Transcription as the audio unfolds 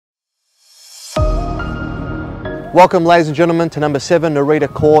Welcome ladies and gentlemen to number 7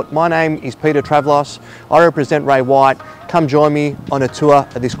 Nerida Court. My name is Peter Travalos. I represent Ray White. Come join me on a tour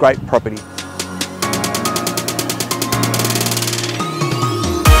of this great property.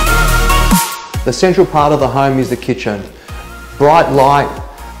 The central part of the home is the kitchen. Bright light,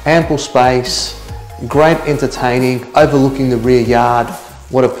 ample space, great entertaining, overlooking the rear yard.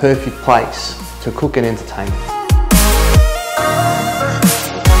 What a perfect place to cook and entertain.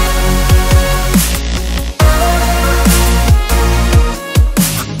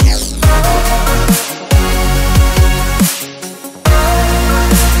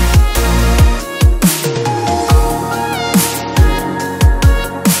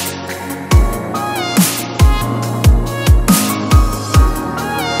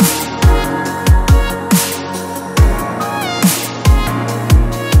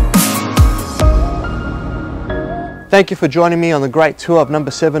 Thank you for joining me on the great tour of number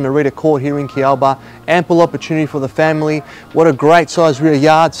 7 Nerida Court here in Kealba. Ample opportunity for the family. What a great size rear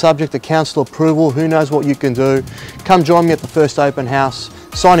yard, subject to council approval. Who knows what you can do. Come join me at the first open house.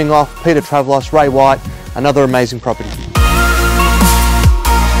 Signing off, Peter Travalos, Ray White, another amazing property.